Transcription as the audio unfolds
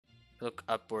look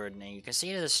upward, and you can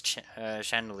see this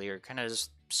chandelier kind of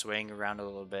just swaying around a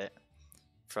little bit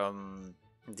from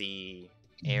the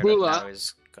air that now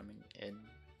is coming in.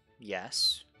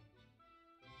 Yes.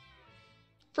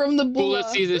 From the Bula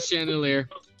Bula. sees the chandelier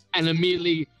and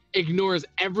immediately ignores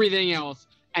everything else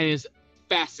and is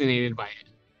fascinated by it.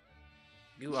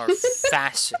 You are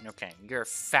fascinated. Okay, you're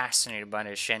fascinated by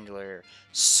the chandelier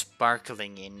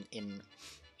sparkling in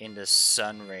the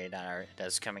sun ray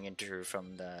that's coming into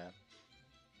from the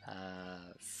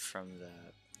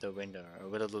window, or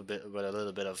with a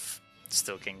little bit of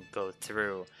still can go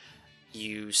through.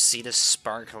 You see the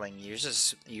sparkling. You're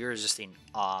just in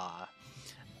awe.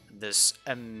 This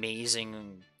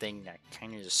amazing thing that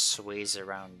kind of just sways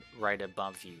around right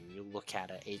above you. You look at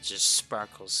it, it just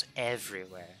sparkles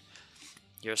everywhere.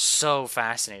 You're so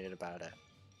fascinated about it.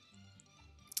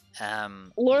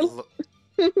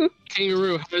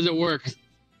 Kangaroo, how does it work?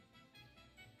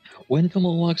 When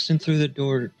Tomo walks in through the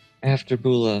door after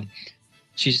Bula,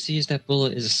 she sees that Bula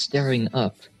is staring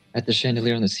up at the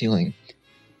chandelier on the ceiling.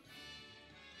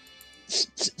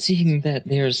 Seeing that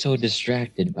they are so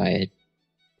distracted by it,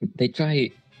 they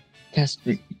try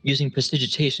using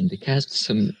prestidigitation to cast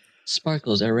some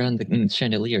sparkles around the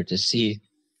chandelier to see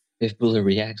if Bula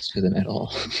reacts to them at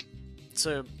all.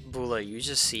 So, Bula, you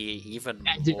just see even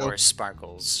more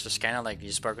sparkles. Just kind of like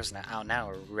these sparkles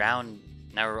now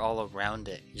we're all around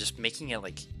it. You're just making it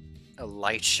like a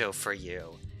light show for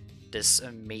you. This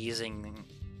amazing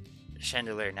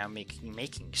chandelier now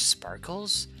making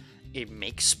sparkles? It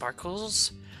makes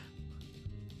sparkles?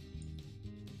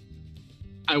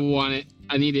 I want it.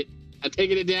 I need it. I'm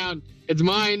taking it down. It's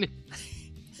mine.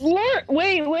 Lord,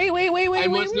 wait. I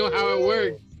must know how it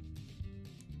works.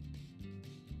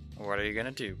 What are you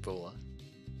gonna do, Bula?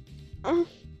 Fuck.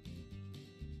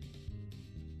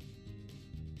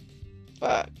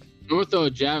 I'm gonna throw a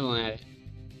javelin at it.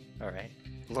 Alright.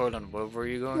 Lordon, what were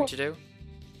you going to do?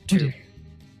 To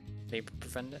maybe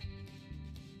prevent it?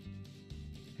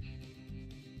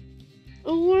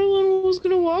 Lorelyn was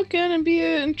gonna walk in and be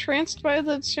entranced by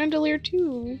the chandelier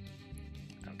too.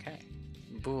 Okay.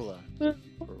 Bula,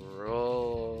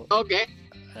 roll Okay.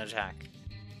 an attack.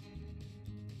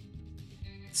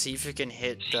 See if you can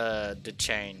hit the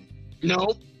chain.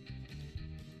 Nope.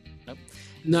 Nope.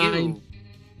 9.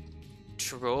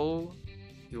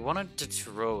 You wanted to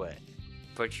throw it,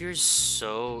 but you're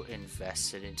so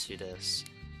invested into this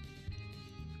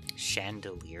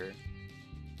chandelier.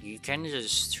 You can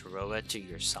just throw it to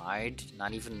your side,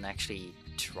 not even actually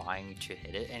trying to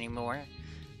hit it anymore.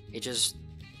 It just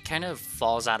kind of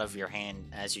falls out of your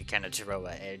hand as you kind of throw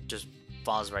it. It just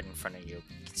falls right in front of you,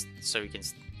 so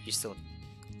you still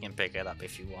can pick it up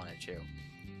if you wanted to.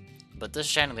 But this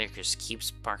chandelier just keeps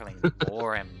sparkling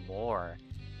more and more.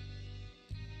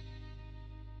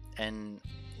 And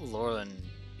Lauren,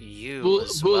 you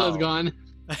as well. Bula's gone.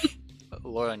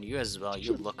 Lauren, you as well.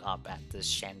 You look up at this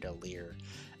chandelier.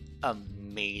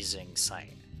 Amazing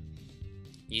sight.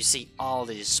 You see all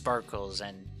these sparkles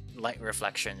and light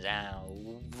reflections. Now,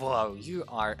 whoa! You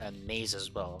are amazed as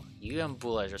well. You and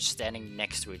Bula are standing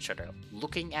next to each other,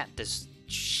 looking at this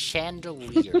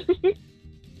chandelier.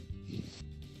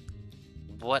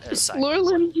 What a sight!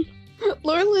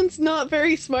 Lorelyn's not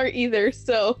very smart either,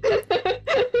 so.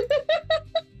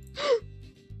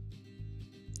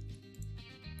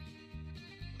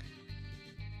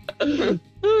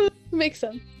 Makes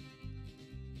sense.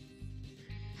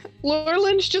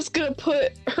 Lorelyn's just gonna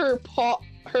put her paw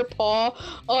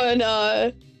on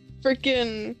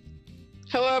freaking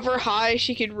however high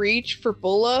she could reach for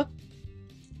Bula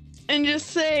and just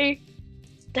say,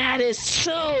 "That is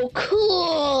so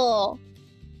cool."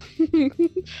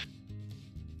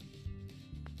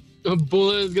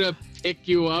 Bula is gonna pick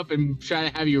you up and try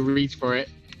to have you reach for it.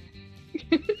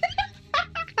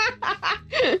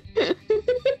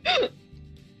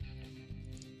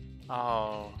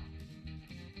 Oh.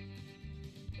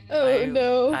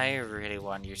 No. I really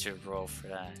want you to roll for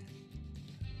that.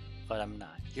 But I'm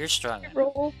not. You're strong enough.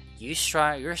 Roll. You're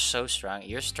so strong.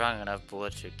 You're strong enough,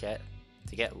 Bullet, to get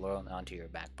Laurel onto your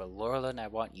back. But Laurelin, I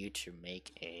want you to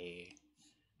make a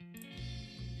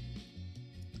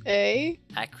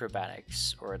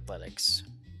acrobatics or athletics.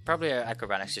 Probably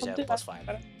acrobatics, you have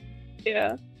 +5.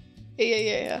 Yeah.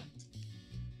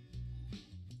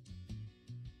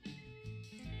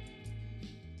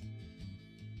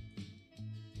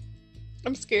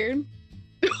 I'm scared.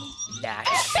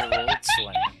 Natural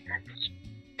 20.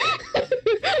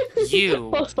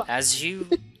 You, as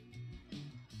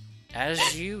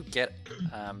you get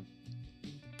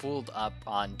pulled up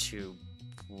onto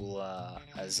Bula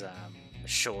as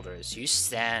shoulders. You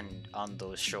stand on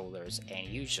those shoulders and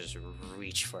you just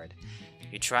reach for it.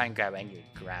 You try and grab it and you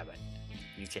grab it.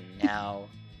 You can now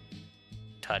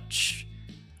touch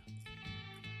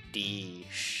the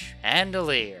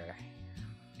chandelier.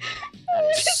 That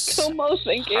is Tomo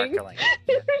thinking. sparkling.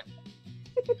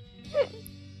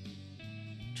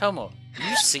 Tomo,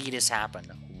 you see this happen.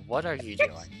 What are you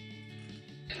doing?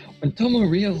 When Tomo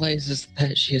realizes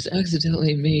that she has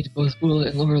accidentally made both Bula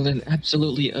and Laurelin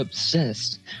absolutely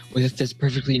obsessed with this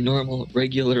perfectly normal,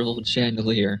 regular old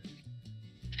chandelier,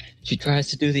 she tries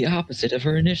to do the opposite of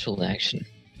her initial action.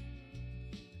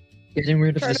 Getting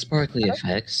rid of the sparkly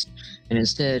effects, and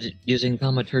instead using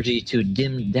thaumaturgy to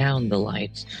dim down the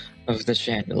light of the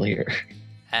chandelier.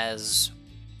 As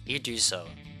you do so,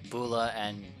 Bula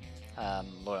and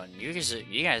Lauren, you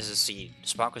guys just see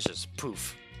sparkles just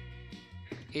poof.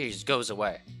 It just goes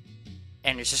away.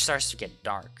 And it just starts to get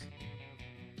dark.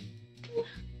 Where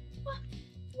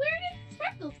did the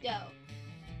sparkles go?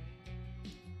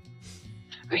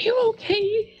 Are you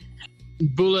okay?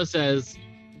 Bula says,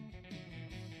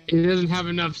 "It doesn't have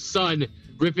enough sun.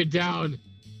 Rip it down."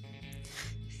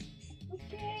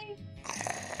 Okay.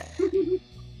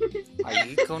 Are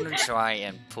you going to try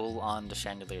and pull on the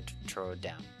chandelier to throw it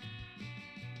down?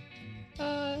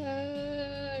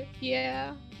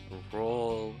 Yeah.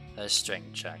 Roll a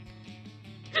strength check.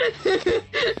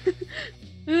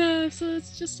 So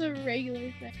it's just a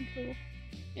regular thing. Cool.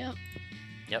 Yep.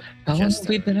 Yep. How long just have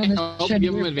we been on this Oh, give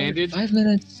chandelier? him for? advantage? 5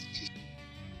 minutes.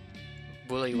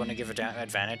 Bula, you want to give it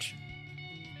advantage?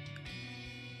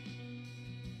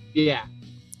 Yeah.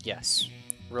 Yes.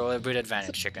 Roll a with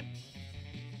advantage, chicken.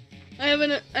 I have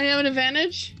an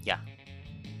advantage. Yeah.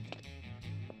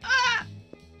 Ah!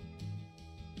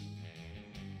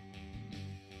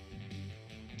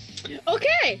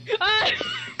 Okay.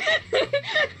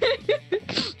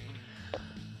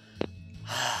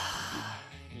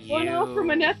 One off from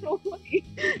a natural 20.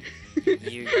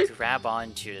 You grab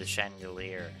onto the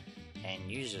chandelier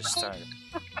and you just start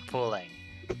pulling.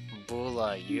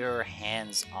 Bula, your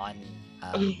hands on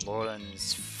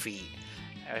Lauren's feet.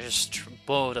 Just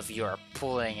both of you are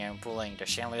pulling and pulling. The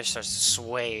chandelier starts to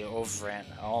sway over and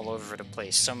all over the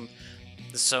place.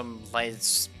 Some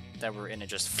lights that were in it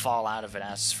just fall out of it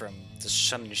as from the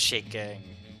sun shaking.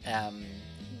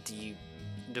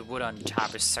 The wood on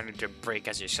top is starting to break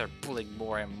as you start pulling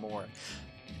more and more.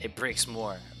 It breaks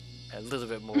more, a little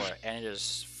bit more, and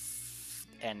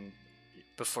and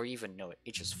before you even know it,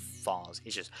 it just falls.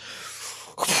 It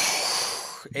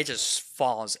just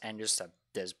falls, and just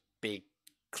this big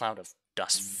cloud of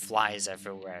dust flies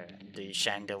everywhere. The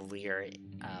chandelier,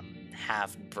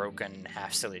 half broken,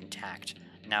 half still intact,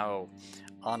 now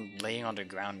laying on the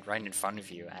ground right in front of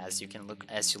you. As you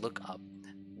look up,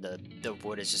 the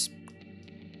wood is just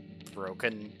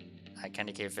broken. I kind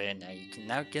of gave in. You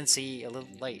now can see a little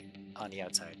light on the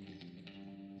outside.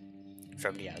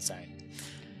 From the outside,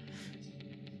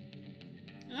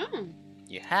 Oh.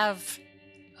 you have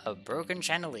a broken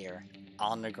chandelier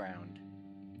on the ground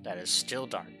that is still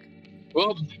dark.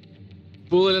 Well,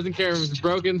 Bula doesn't care if it's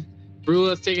broken.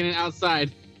 Bula's taking it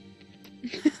outside.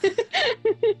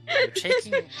 You're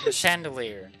taking the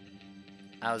chandelier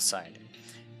outside.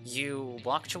 You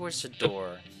walk towards the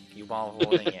door, you while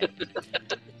holding it.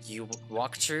 You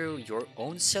walk through your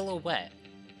own silhouette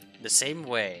the same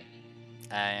way,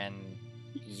 and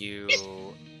you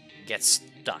get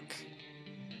stuck.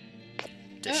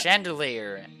 The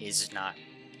chandelier is not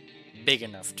big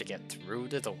enough to get through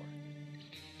the door.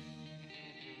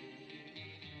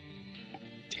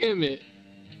 Damn it.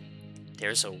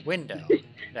 There's a window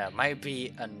that might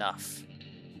be enough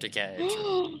to get it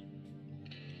through.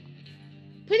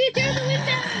 Put it through the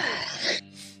window!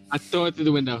 I throw it through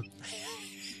the window.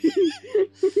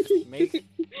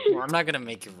 Well, I'm not gonna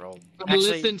make you roll. I'm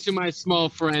listen to my small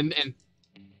friend and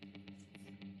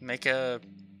Make a.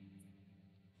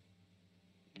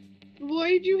 Why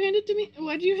did you hand it to me?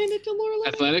 Why did you hand it to Laura?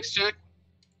 athletics check.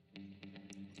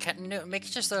 No, make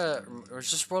just a. Or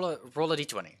just roll a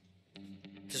d20.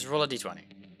 Just roll a d20.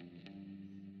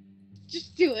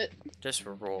 Just do it. Just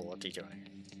roll a d20.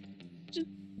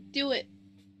 Do it.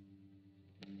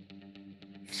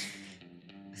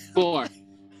 4.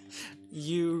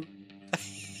 You.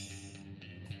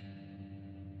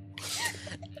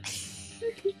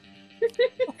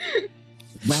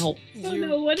 Well, Oh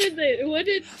no! What did they? What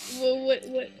did? What?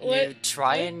 You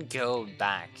try and go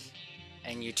back,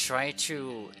 and you try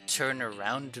to turn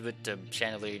around with the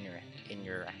chandelier in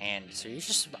your hand. So you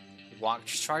just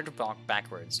try to walk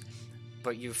backwards,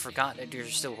 but you forgot that you're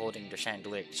still holding the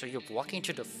chandelier. So you're walking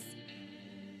to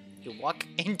you walk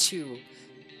into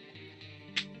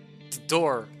the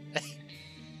door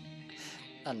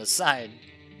on the side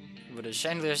with a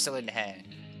chandelier still in hand.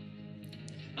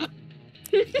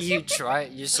 You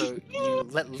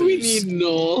let We loose. need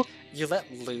Noel. You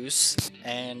let loose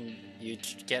and you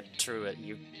get through it.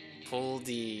 You pull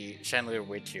the chandelier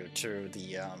with you through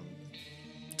the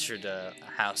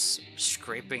house,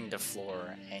 scraping the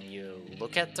floor, and you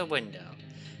look at the window.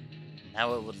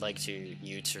 Now I would like you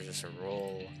to just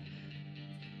roll.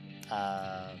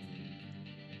 I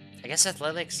guess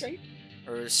athletics Strength?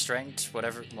 or strength,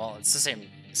 whatever. Well, it's the same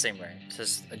way. It's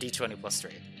just a d20 plus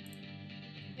 3.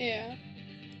 Yeah.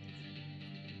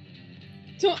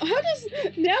 So how does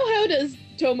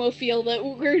Tomo feel that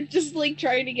we're just like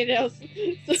trying to get out?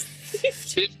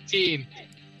 15.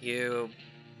 You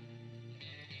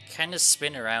kind of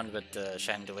spin around with the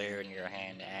chandelier in your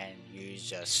hand, and you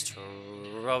just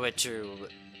throw it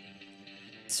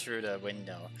through the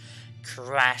window,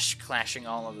 clashing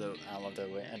all of the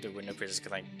window pieces,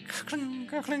 like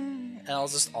and all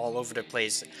just all over the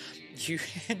place. You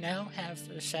now have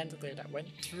a chandelier that went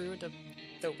through the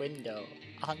window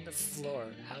on the floor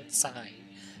outside,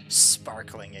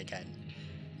 sparkling again.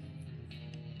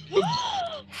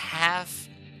 Half.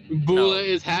 Bula No.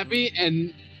 is happy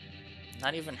and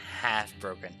Not even half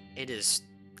broken. It is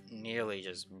nearly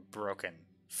just broken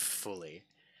fully.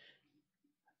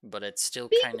 But it's still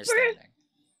Big kind of bird. standing.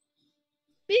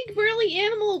 Big burly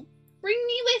animal, bring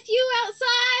me with you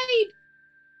outside!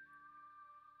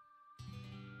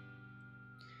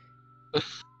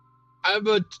 I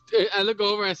look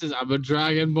over and says, I'm a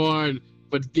dragonborn,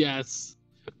 but yes.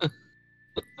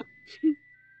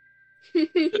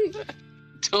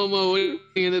 Tomo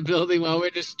in the building while we're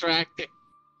distracted.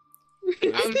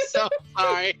 I'm so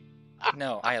sorry.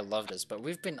 No, I love this, but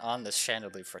we've been on this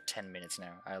chandelier for 10 minutes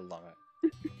now. I love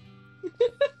it.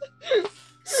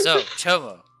 So,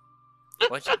 Tomo,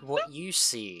 what you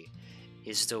see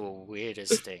is the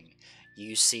weirdest thing.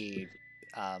 You see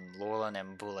Laurelin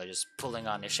and Bula just pulling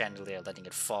on the chandelier, letting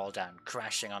it fall down,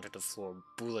 crashing onto the floor.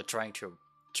 Bula trying to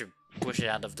push it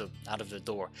out of the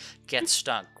door, gets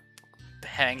stuck,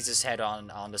 hangs his head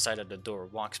on the side of the door,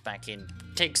 walks back in,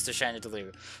 takes the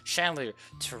chandelier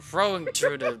throwing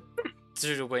through the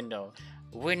window.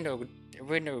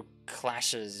 Window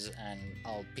clashes and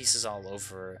all pieces all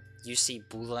over. You see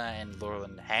Bula and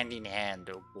Laurelin hand in hand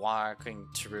walking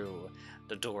through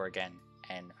the door again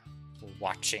and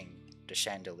watching the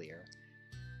chandelier.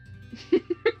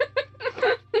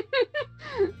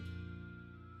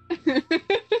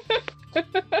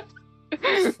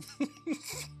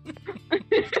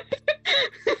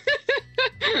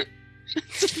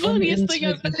 It's the funniest thing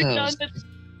I've Inside the ever house. done.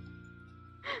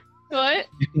 What?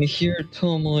 You can hear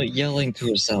Tomo yelling to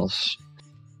herself.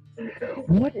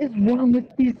 What is wrong with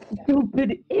these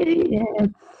stupid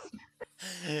idiots?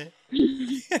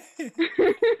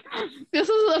 This is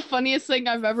the funniest thing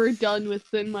I've ever done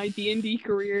within my D&D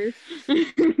career.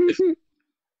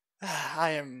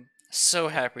 I am so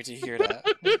happy to hear that.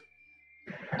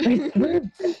 I swear,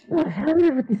 what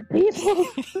happened with these people?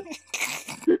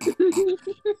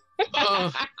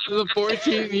 Out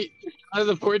of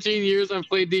the 14 years I've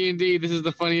played D&D, this is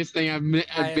the funniest thing I've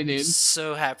been in. I'm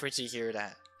so happy to hear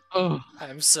that. Oh,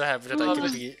 I'm so happy that I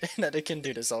can that I can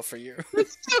do this all for you.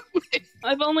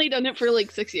 I've only done it for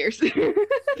like 6 years. I've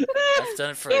done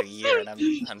it for a year, and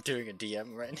I'm doing a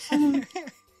DM right now.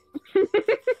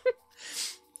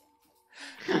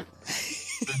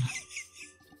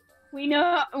 we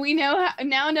now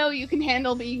know you can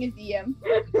handle being a DM.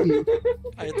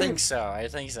 I think so.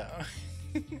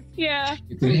 Yeah.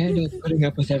 You can handle putting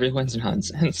up with everyone's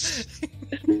nonsense.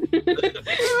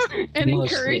 And Mostly.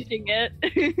 encouraging it.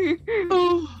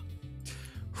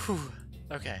 Whew.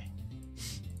 Okay.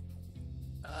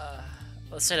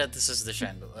 Let's say that this is the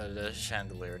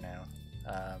chandelier now.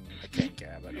 I can't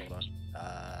grab it. Hold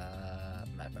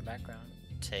on. Map my background.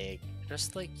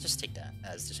 Just take that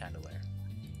as the chandelier.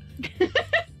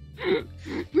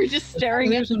 We're just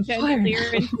staring at There's the on fire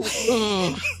chandelier and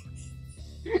oh.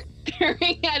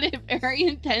 staring at it very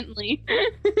intently.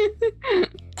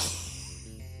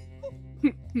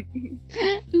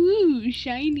 Ooh,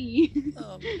 shiny.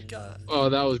 Oh my god. Oh,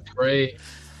 that was great.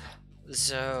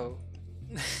 So.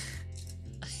 Oh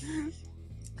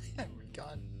my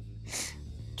god.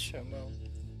 Chomo.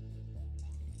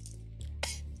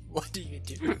 What do you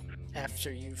do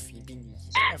after you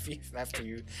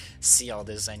see all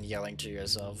this and yelling to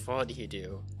yourself? What do you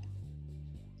do?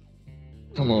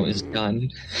 Tomo is done.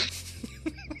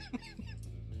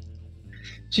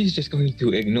 She's just going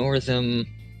to ignore them,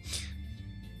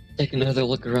 take another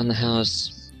look around the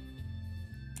house,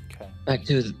 Okay. back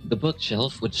to the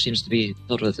bookshelf, which seems to be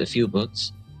filled with a few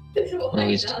books. At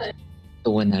least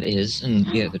the one that is, and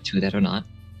the other two that are not.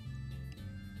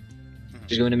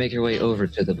 She's going to make her way over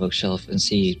to the bookshelf and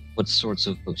see what sorts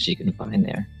of books she can find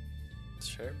there.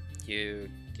 Sure. You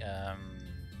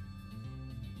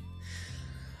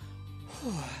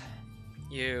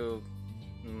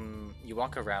you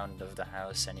walk around of the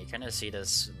house and you kind of see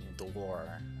this door.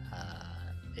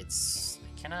 It's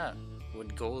kind of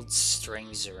with gold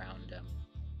strings around them.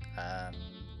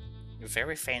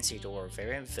 Very fancy door,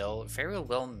 very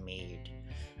well made.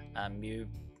 You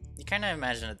kind of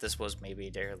imagine that this was maybe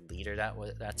their leader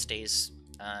that stays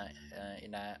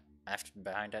in that after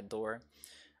behind that door.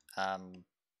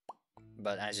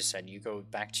 But as you said, you go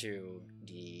back to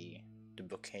the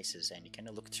bookcases and you kind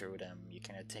of look through them. You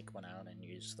kind of take one out and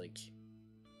you just like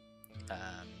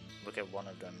look at one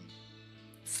of them.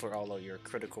 For all of your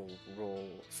critical role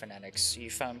fanatics, you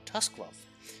found Tusk Glove.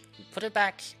 You put it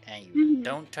back and you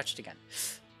don't touch it again.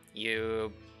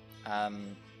 You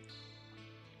kind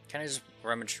of just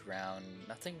rummage around.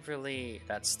 Nothing really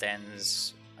that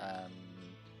stands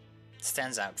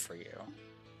out for you.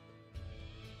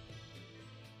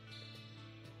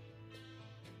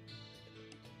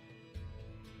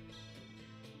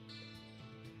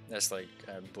 There's like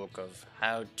a book of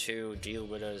how to deal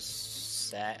with a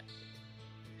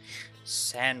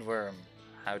sandworm,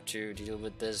 how to deal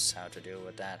with this, how to deal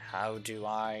with that, how do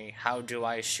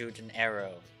I shoot an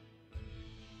arrow?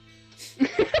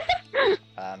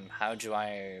 How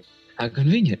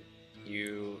convenient.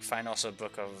 You find also a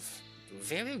book of,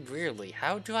 very weirdly,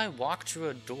 how do I walk through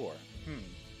a door?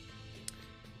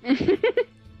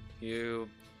 You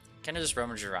kind of just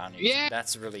rummage around. Yeah.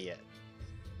 That's really it.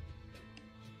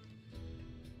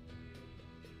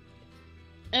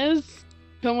 As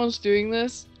someone's doing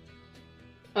this,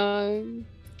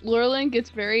 Lurlin gets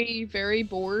very, very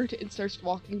bored and starts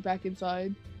walking back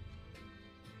inside.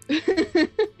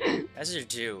 As you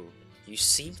do, you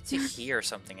seem to hear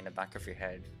something in the back of your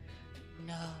head.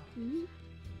 No,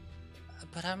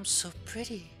 but I'm so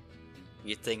pretty.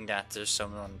 You think that there's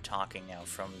someone talking now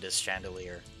from this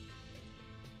chandelier.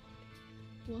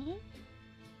 What?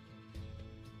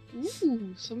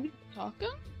 Ooh, somebody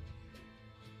talking?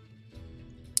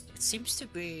 It seems to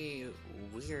be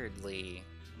weirdly,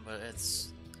 but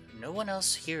it's no one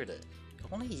else heard it.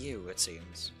 Only you, it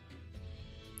seems.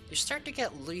 You start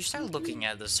looking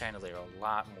at this chandelier a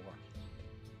lot more.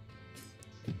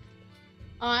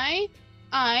 I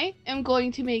am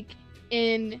going to make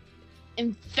an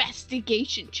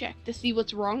investigation check to see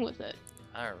what's wrong with it.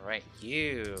 Alright,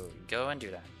 you go and do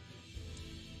that.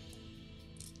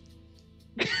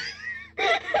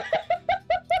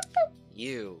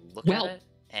 You look at it,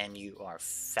 and you are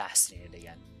fascinated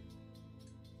again.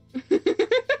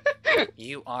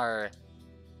 You are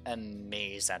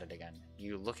amazed at it again.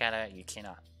 You look at it, you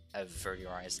cannot avert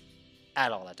your eyes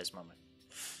at all at this moment.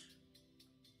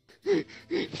 And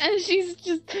she's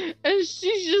just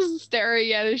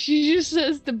staring at it. She just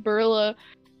says to Burla,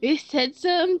 "They said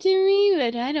something to me,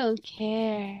 but I don't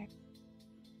care."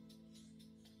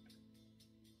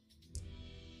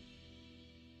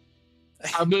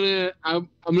 I'm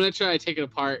gonna try to take it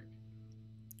apart.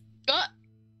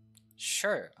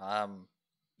 Sure.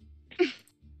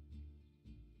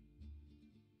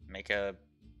 Make a.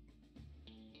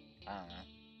 I don't know.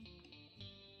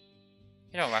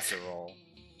 You don't have to roll.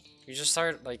 You just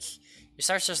start kind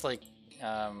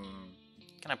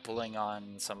of pulling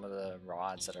on some of the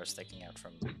rods that are sticking out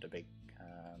from the big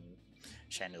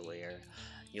chandelier.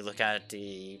 You look at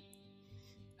the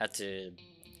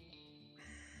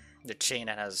chain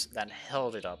that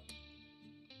held it up.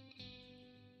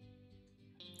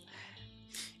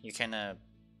 You kind of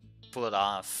pull it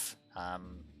off.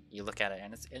 You look at it,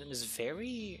 and it is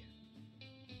very.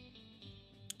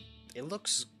 It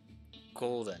looks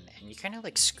golden, and you kind of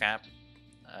like scrap.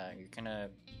 You kind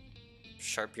of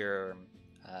sharp your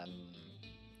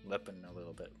weapon a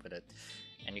little bit with it,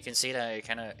 and you can see that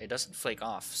it doesn't flake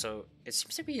off. So it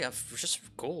seems to be just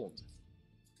gold.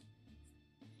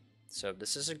 So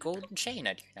this is a golden chain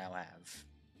that you now have.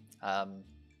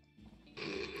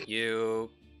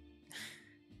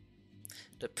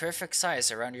 The perfect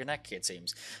size around your neck, it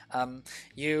seems.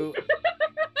 You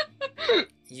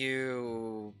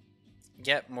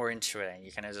get more into it, and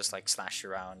you kind of just like slash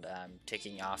around,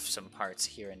 taking off some parts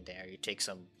here and there. You take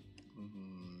some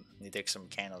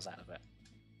candles out of it.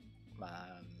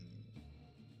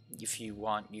 If you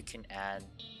want, you can add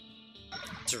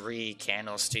 3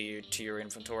 candles to your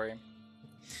inventory.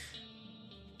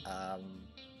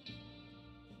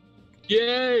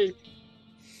 Yay!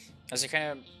 As you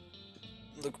kind of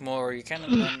look more, you kind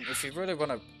of, if you really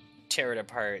want to tear it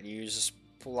apart, you just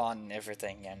pull on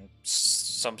everything, and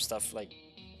some stuff like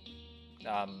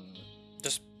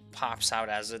just pops out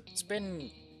as it's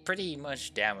been pretty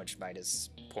much damaged by this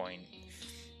point.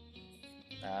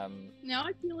 Now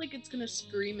I feel like it's gonna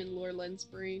scream in Lorlen's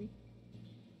brain.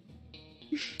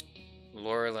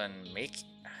 Laurelin, make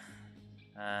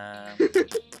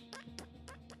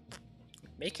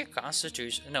a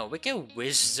constitution. No, make a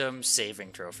wisdom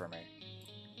saving throw for me.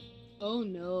 Oh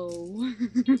no.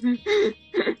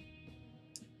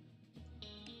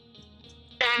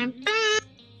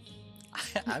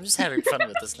 I'm just having fun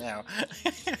with this now.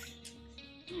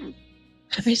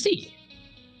 I see.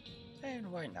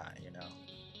 And why not, you know?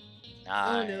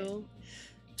 Oh no.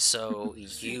 So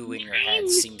you in your head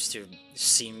seem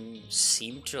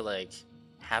to like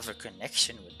have a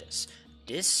connection with this.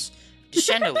 This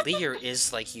chandelier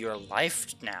is like your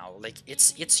life now. Like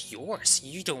it's yours.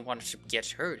 You don't want it to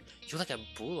get hurt. You look at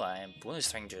Bula, and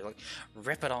Bula's trying to like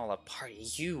rip it all apart.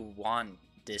 You want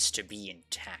this to be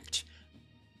intact.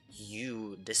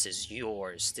 This is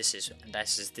yours. This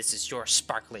is your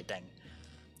sparkly thing.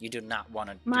 You do not want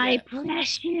to. My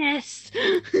precious.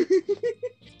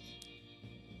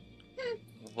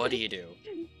 What do you do?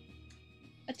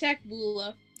 Attack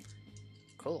Bula.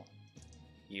 Cool.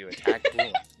 You attack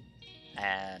Bula.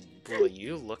 And Bula,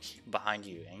 you look behind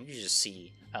you and you just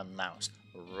see a mouse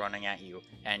running at you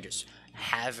and just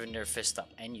having their fist up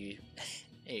and you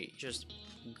hey, just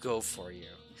go for you.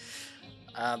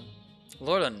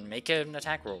 Lorlan, make an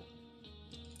attack roll.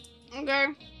 Okay.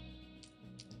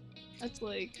 That's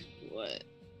like what?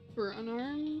 For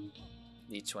unarmed?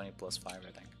 D20 plus 5,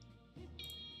 I think.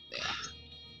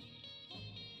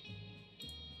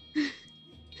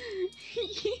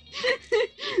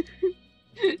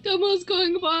 Tomo's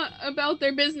going about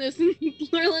their business, and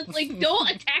Lorlan's like, "Don't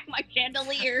attack my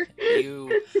chandelier."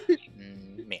 You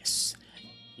miss.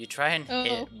 You try and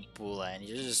hit Bula, and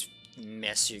you just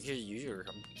miss.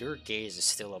 Your gaze is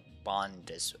still upon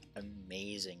this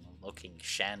amazing-looking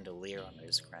chandelier on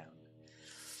this ground.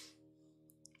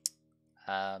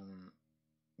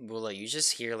 Bula, you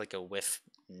just hear like a whiff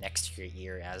next to your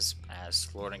ear as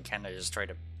Lord and Kenna just try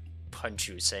to punch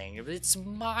you, saying, "It's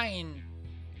mine."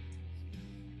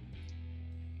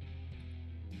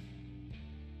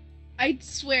 I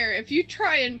swear, if you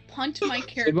try and punt my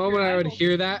character, The moment I would will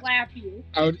hear that, slap you.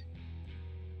 I would.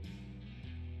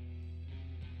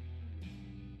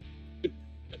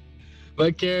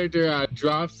 My character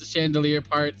drops the chandelier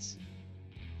parts,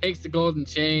 takes the golden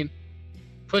chain,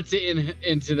 puts it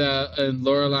into the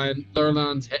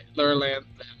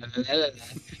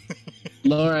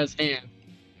Laura's hand.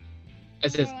 I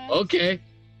says, "Okay,"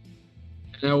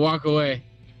 and I walk away.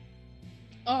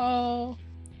 Oh,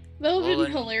 that would have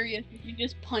Lauren. been hilarious if you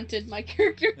just punted my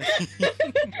character.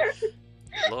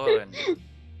 Lauren,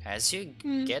 as you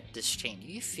get this chain, do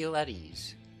you feel at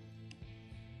ease?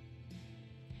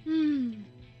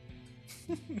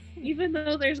 Even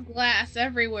though there's glass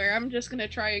everywhere, I'm just gonna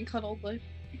try and cuddle the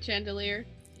chandelier.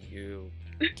 You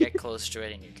get close to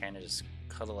it and you kind of just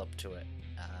cuddle up to it.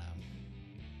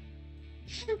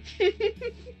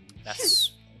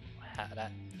 That's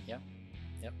that. Yep.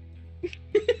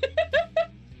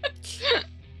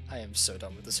 I am so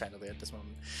done with this chandelier at this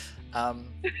moment.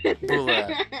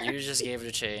 Bula, you just gave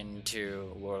the chain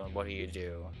to Lauren. What do?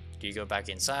 Do you go back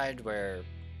inside where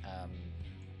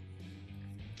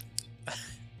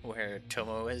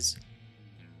Tomo is?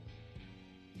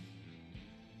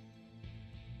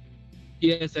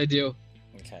 Yes, I do.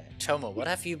 Okay, Tomo, what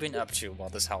have you been up to while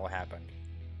this all happened?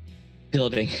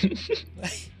 Building.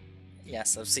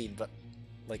 Yes, I've seen, but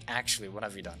like actually, what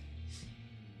have you done?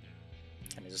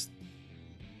 Can I just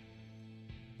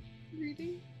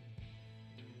Reading?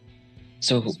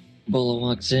 So Bola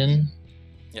walks in.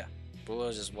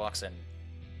 Bula just walks in.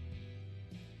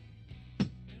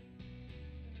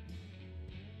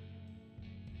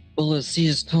 Bola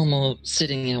sees Tomo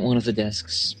sitting at one of the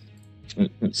desks,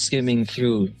 skimming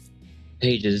through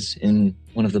pages in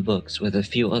one of the books with a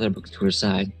few other books to her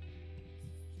side.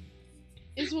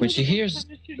 Is one When of she the hears- books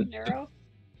have to shoot an arrow?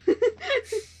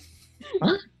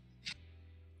 Huh?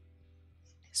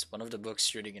 Is one of the books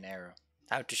shooting an arrow?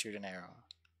 How to shoot an arrow?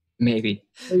 Maybe.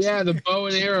 Oh, yeah, the bow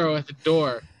and arrow at the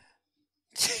door.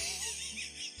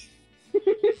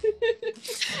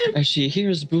 As she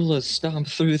hears Bula stomp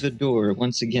through the door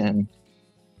once again,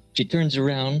 she turns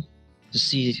around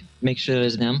to make sure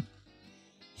it's them.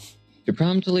 She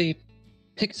promptly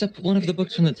picks up one of the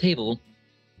books from the table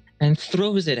and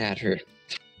throws it at her.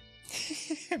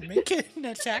 Make an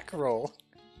attack roll.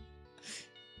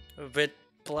 With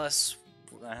plus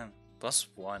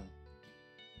 1.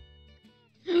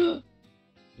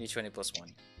 D20 plus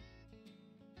 1.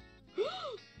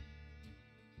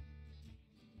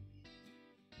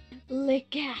 Le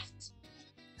gasp.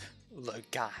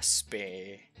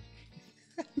 Legaspe.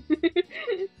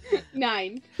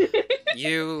 9.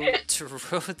 You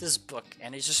throw this book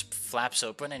and it just flaps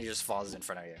open and it just falls in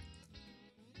front of you.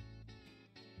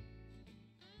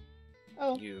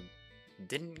 Oh, You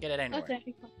didn't get it anywhere.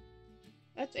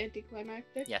 that's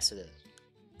anticlimactic. Yes, it is.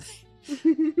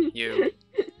 You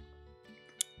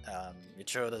you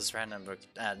throw this random book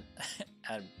at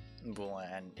Bula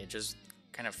and it just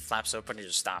kind of flaps open, it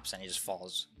just stops and he just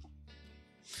falls.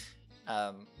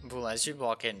 Bula, as you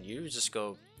walk in, you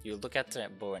look at the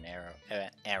bow and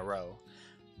arrow.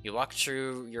 You walk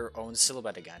through your own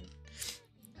silhouette again.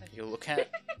 You look at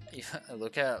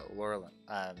Laurel.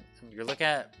 You look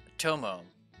at Tomo,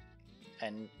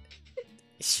 and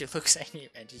she looks at you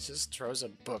and he just throws a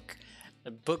book.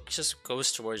 The book just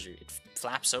goes towards you. It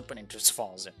flaps open and just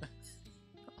falls in.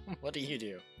 What do you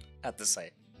do at the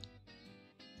sight?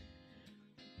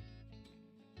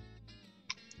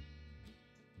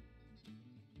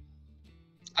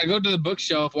 I go to the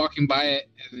bookshelf, walking by it,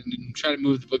 and try to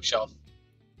move the bookshelf.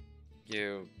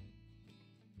 You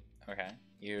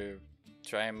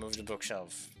try and move the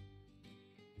bookshelf.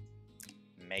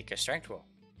 Make a strength roll.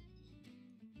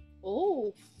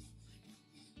 Oh.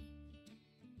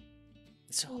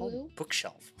 It's a whole Blue?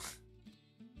 bookshelf.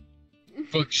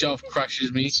 Bookshelf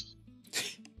crushes me.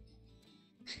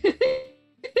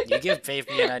 You give Faith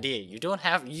me an idea.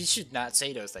 You should not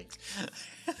say those things.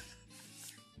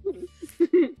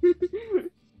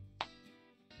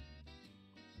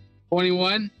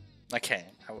 21. Okay,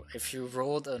 if you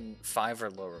rolled a 5 or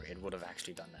lower, it would have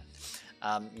actually done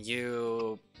that.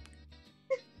 You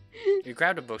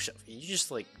grabbed a bookshelf. You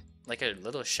just like a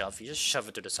little shelf. You just shove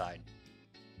it to the side,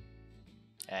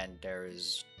 and there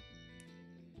is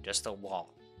just a wall.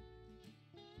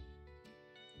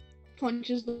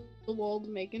 Punches the wall to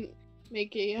make a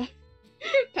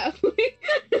pathway.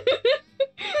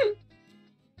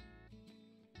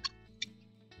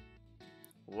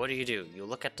 What do? You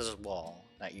look at this wall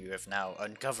that you have now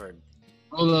uncovered.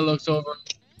 Ola looks over.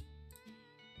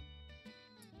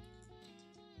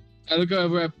 I look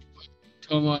over at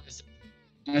Thomas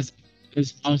as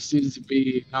his house seems to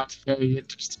be not very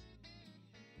interesting.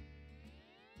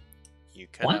 You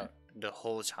cut What? out the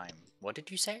whole time. What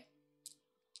did you say?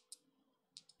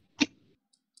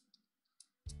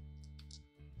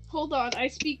 Hold on, I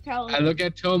speak Paladin. I look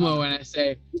at Tomo and I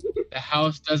say, the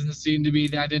house doesn't seem to be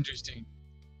that interesting.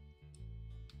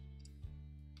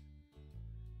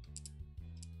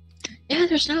 Yeah,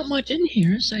 there's not much in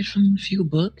here aside from a few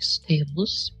books,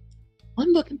 tables.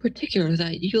 One book in particular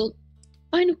that you'll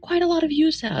find quite a lot of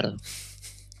use out of.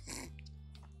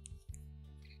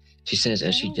 She says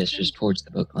as she gestures towards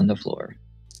the book on the floor.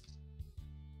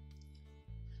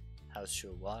 As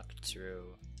you walk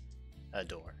through a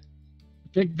door.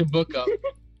 Pick the book up.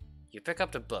 You pick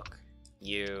up the book.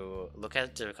 You look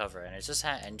at the cover, and it just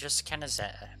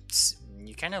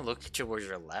you kind of look towards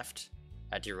your left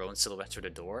at your own silhouette through the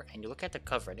door, and you look at the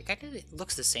cover, and it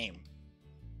looks the same.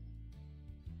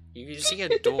 You see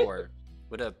a door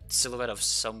with a silhouette of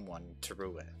someone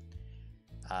through it.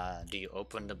 Do you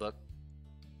open the book?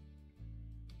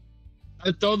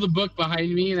 I throw the book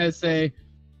behind me and I say,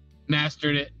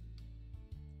 mastered it.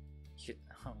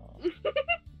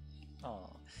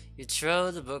 Oh. You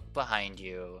throw the book behind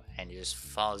you, and it just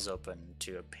falls open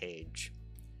to a page.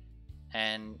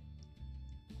 And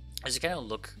as you kind of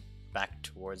look back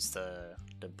towards the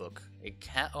book,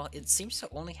 it seems to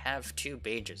only have 2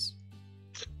 pages.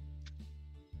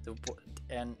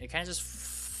 And it kind of just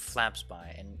flaps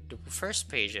by. And the first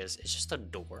page is just a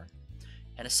door,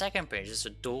 and the second page is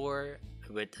a door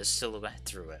with a silhouette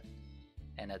through it.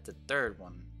 And at the third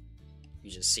one, you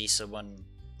just see someone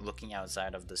looking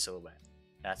outside of the silhouette.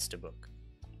 That's the book.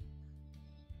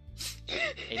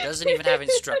 It doesn't even have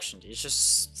instructions. It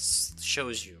just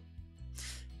shows you.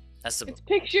 That's the book. It's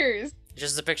pictures. It's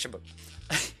just a picture book.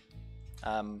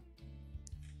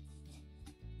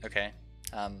 Okay.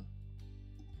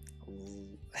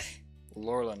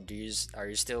 Laurelin, are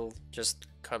you still just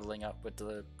cuddling up with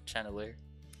the chandelier?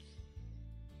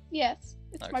 Yes,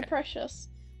 it's my Okay. precious.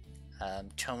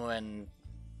 Tomo and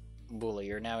Bula,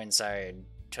 you're now inside.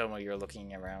 Tomo, you're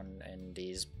looking around in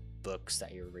these books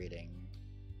that you're reading.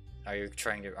 Are you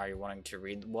wanting to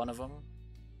read one of them?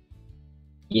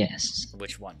 Yes.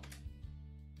 Which one?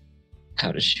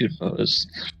 How to shoot bows.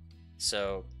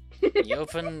 So, you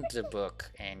open the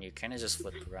book and you kind of just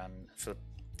flip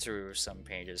through some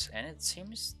pages, and it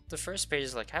seems the first page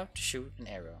is like how to shoot an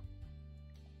arrow.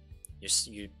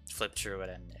 You flip through it,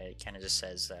 and it kind of just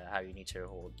says how you need to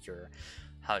hold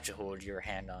your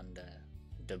hand on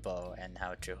the bow, and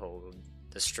how to hold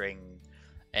the string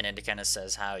And it kind of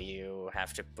says how you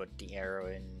have to put the arrow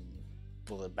in,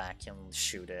 pull it back, and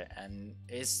shoot it. And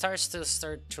it starts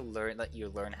to learn that you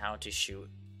learn how to shoot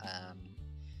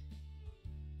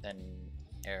an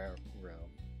arrow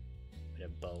with a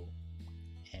bow.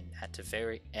 And at the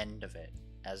very end of it,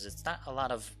 as it's not a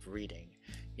lot of reading,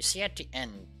 you see at the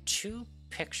end 2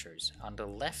 pictures. On the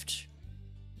left,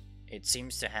 it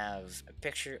seems to have a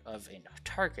picture of a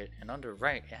target, and on the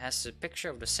right, it has a picture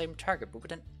of the same target but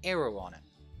with an arrow on it,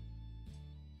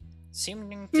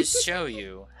 seeming to show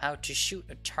you how to shoot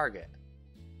a target.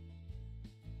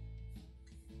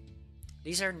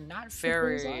 These are not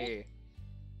very.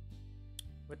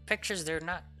 With pictures, they're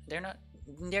not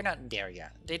there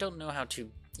yet. They don't know how to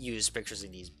use pictures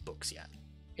in these books yet.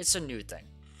 It's a new thing.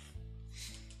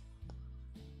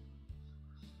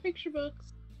 Picture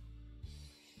books.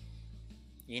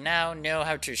 You now know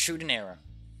how to shoot an arrow.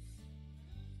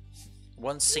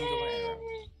 One singular arrow.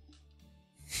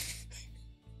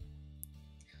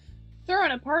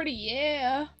 Throwing a party,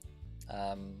 yeah.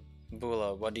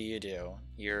 Bula, what do?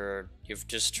 You've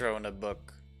just thrown a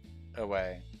book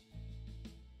away.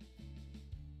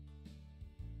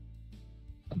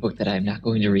 A book that I'm not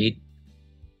going to read.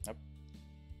 Nope.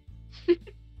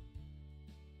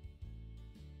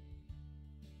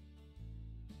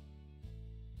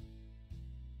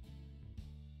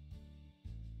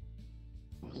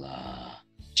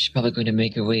 She's probably going to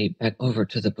make her way back over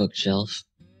to the bookshelf.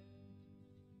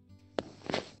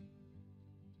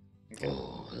 Okay.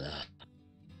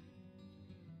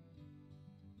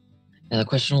 Now the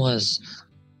question was,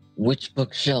 which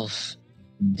bookshelf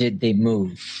did they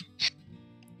move?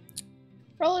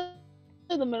 Probably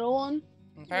the middle one.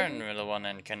 Probably the middle one,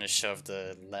 and kind of shove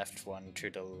the left one to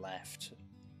the left,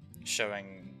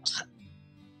 showing.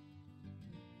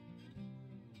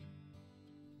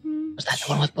 Was that the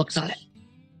one with books on it?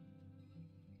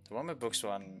 The one with books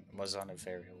one was on the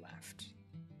very left.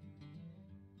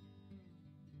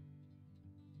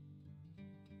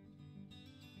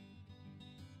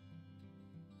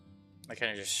 I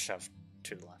kind of just shoved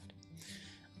to the left.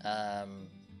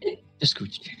 Just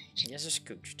scooch. Yes, it's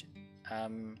scooched.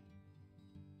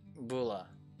 Bula.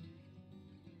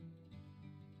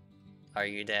 Are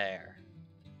you there?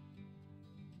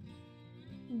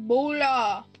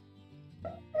 Bula!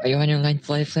 Are you on your 9th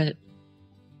life yet?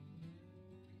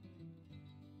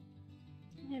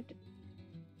 I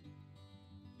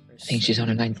think she's on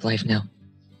her 9th life now.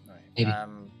 Right. Maybe.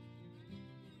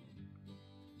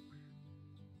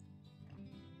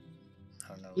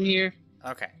 Oh no. Here.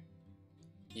 Okay.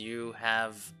 You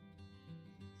have.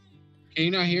 Can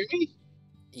you not hear me?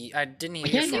 I didn't hear I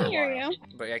you can for a hear while, you.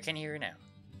 but I can hear you now.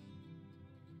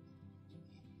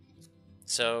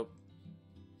 So,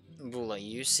 Bula,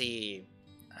 you see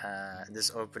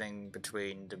this opening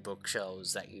between the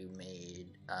bookshelves that you made,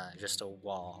 just a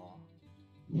wall.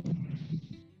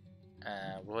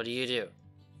 What do you do?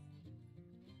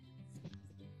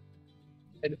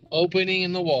 An opening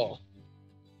in the wall.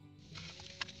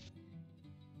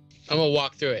 I'm gonna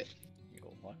walk through it.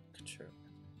 You'll walk through.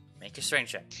 Make a strength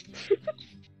check.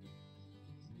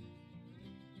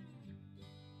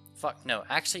 Fuck, no.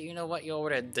 Actually, you know what? You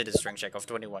already did a strength check of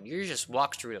 21. You just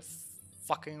walked through the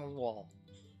fucking wall.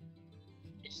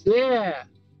 Yeah.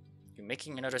 You're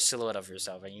making another silhouette of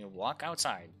yourself, and you walk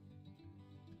outside.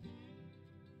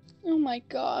 Oh my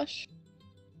gosh.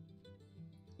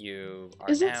 You are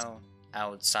Is it- now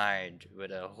outside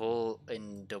with a hole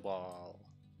in the wall.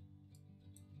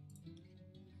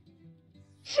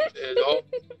 There's a hole.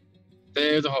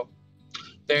 There's a hole.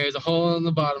 There's a hole in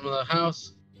the bottom of the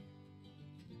house.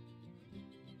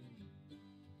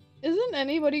 Isn't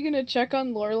anybody gonna check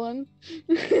on Lorlin?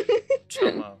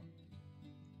 Tomo.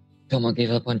 Tomo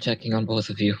gave up on checking on both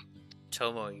of you,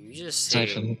 Tomo, you just aside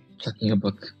see... from checking a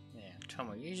book. Yeah,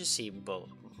 Tomo, you just see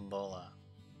Bola.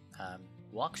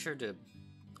 Walk through the...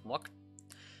 Walk...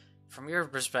 From your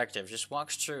perspective, just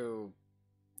walks through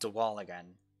the wall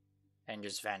again. And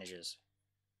just vanishes.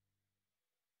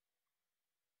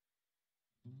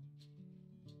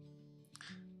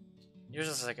 You're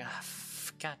just like,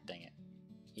 god dang it.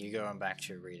 You going back to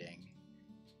your reading.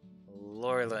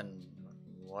 Lorlin,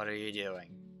 what are you doing?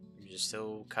 You're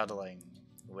still cuddling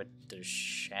with the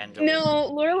chandelier.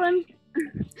 No,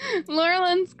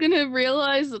 Lorlin's gonna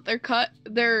realize that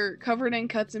they're covered in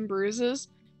cuts and bruises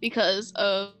because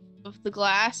of the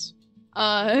glass.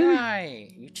 Right.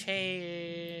 You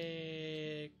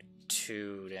take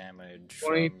 2 damage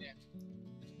 20. from...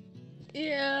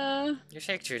 Yeah. You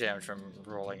take 2 damage from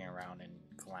rolling around in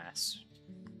glass.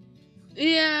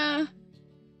 Yeah.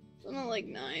 Something like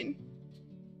 9.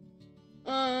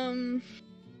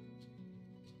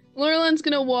 Laurelin's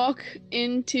gonna walk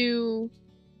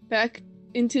back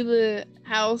into the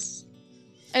house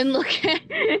and look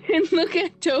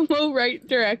at Tomo right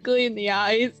directly in the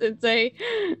eyes and say,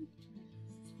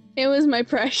 "It was my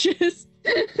precious."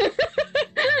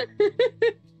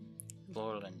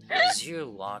 Laurelin, as you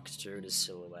walk through the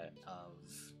silhouette of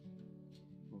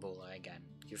Bula again,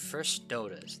 you first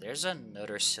notice there's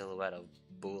another silhouette of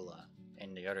Bula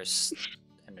in the other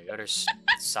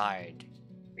side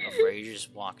of where you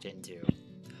just walked into.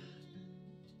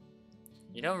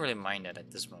 You don't really mind that at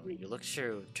this moment. You look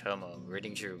through Tomo,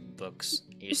 reading through books.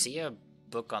 You see a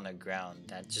book on the ground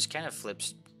that just kind of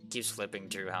keeps flipping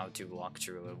through how to walk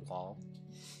through a wall.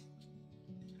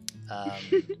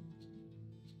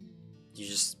 You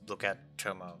just look at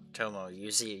Tomo. Tomo,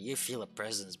 you feel a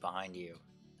presence behind you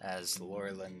as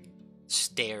Laurelin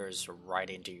stares right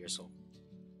into your soul.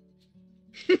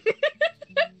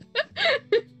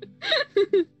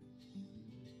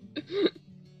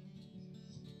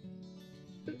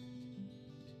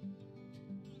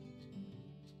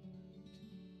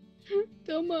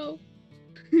 Tomo.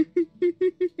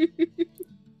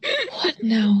 What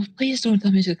now? Please don't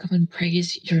tell me to come and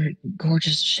praise your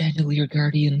gorgeous chandelier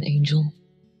guardian angel.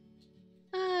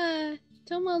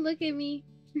 Tomo, look at me.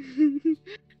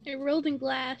 I rolled in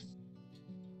glass.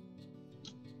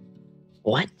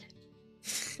 What?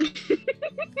 Whee!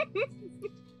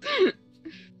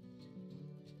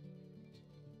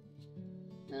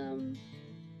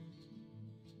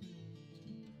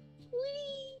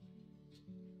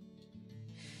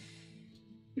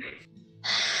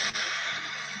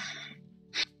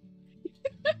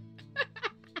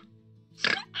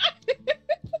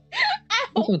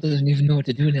 Otto doesn't even know what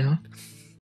to do now.